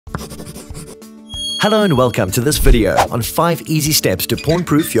Hello and welcome to this video on 5 easy steps to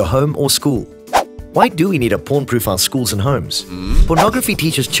porn-proof your home or school. Why do we need to porn-proof our schools and homes? Pornography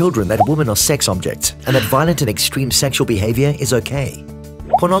teaches children that women are sex objects and that violent and extreme sexual behavior is okay.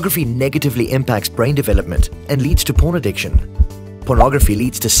 Pornography negatively impacts brain development and leads to porn addiction. Pornography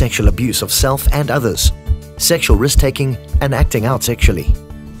leads to sexual abuse of self and others, sexual risk-taking and acting out sexually.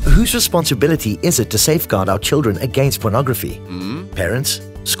 Whose responsibility is it to safeguard our children against pornography? Parents?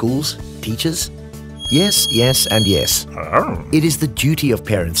 Schools? Teachers? Yes, yes, and yes. It is the duty of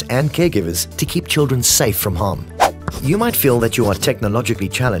parents and caregivers to keep children safe from harm. You might feel that you are technologically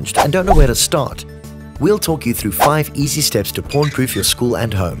challenged and don't know where to start. We'll talk you through 5 easy steps to porn-proof your school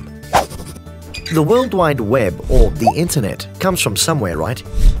and home. The World Wide Web, or the Internet, comes from somewhere, right?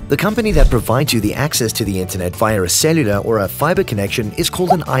 The company that provides you the access to the Internet via a cellular or a fiber connection is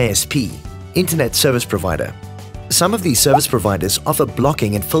called an ISP, Internet Service Provider. Some of these service providers offer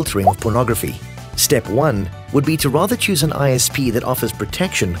blocking and filtering of pornography. Step 1 would be to rather choose an ISP that offers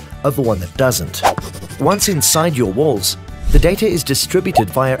protection over one that doesn't. Once inside your walls, the data is distributed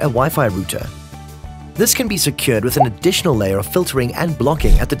via a Wi-Fi router. This can be secured with an additional layer of filtering and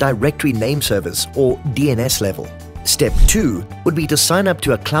blocking at the directory name service or DNS level. Step 2 would be to sign up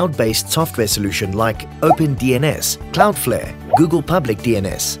to a cloud-based software solution like OpenDNS, Cloudflare, Google Public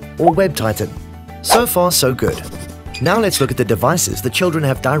DNS, or WebTitan. So far, so good. Now let's look at the devices the children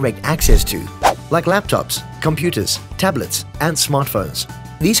have direct access to, like laptops, computers, tablets, and smartphones.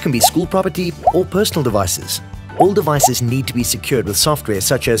 These can be school property or personal devices. All devices need to be secured with software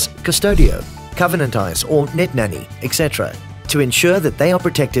such as Custodio, Covenant Eyes, or NetNanny, etc., to ensure that they are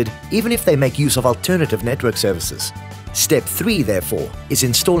protected even if they make use of alternative network services. Step 3, therefore, is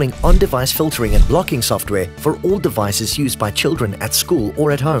installing on-device filtering and blocking software for all devices used by children at school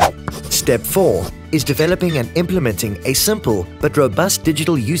or at home. Step 4 is developing and implementing a simple but robust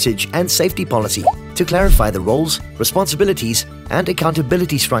digital usage and safety policy to clarify the roles, responsibilities, and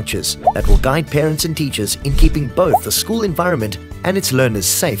accountability structures that will guide parents and teachers in keeping both the school environment and its learners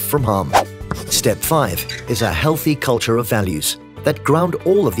safe from harm. Step 5 is a healthy culture of values that ground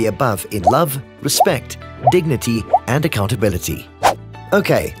all of the above in love, respect, dignity, and accountability.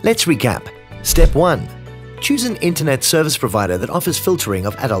 Okay, let's recap. Step 1. Choose an internet service provider that offers filtering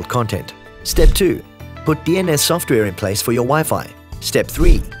of adult content. Step 2. Put DNS software in place for your Wi-Fi. Step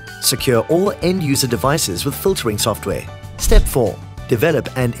 3. Secure all end-user devices with filtering software. Step 4. Develop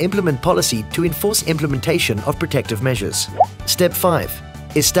and implement policy to enforce implementation of protective measures. Step 5.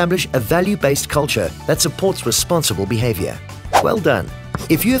 Establish a value-based culture that supports responsible behavior. Well done!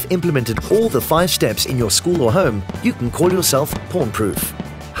 If you have implemented all the 5 steps in your school or home, you can call yourself porn-proof.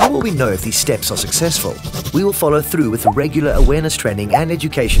 How will we know if these steps are successful? We will follow through with regular awareness training and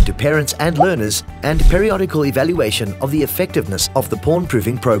education to parents and learners and periodical evaluation of the effectiveness of the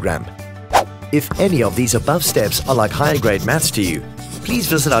porn-proofing program. If any of these above steps are like higher grade maths to you, please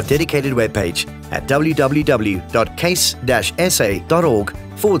visit our dedicated webpage at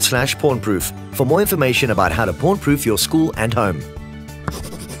www.case-sa.org/pornproof for more information about how to porn-proof your school and home.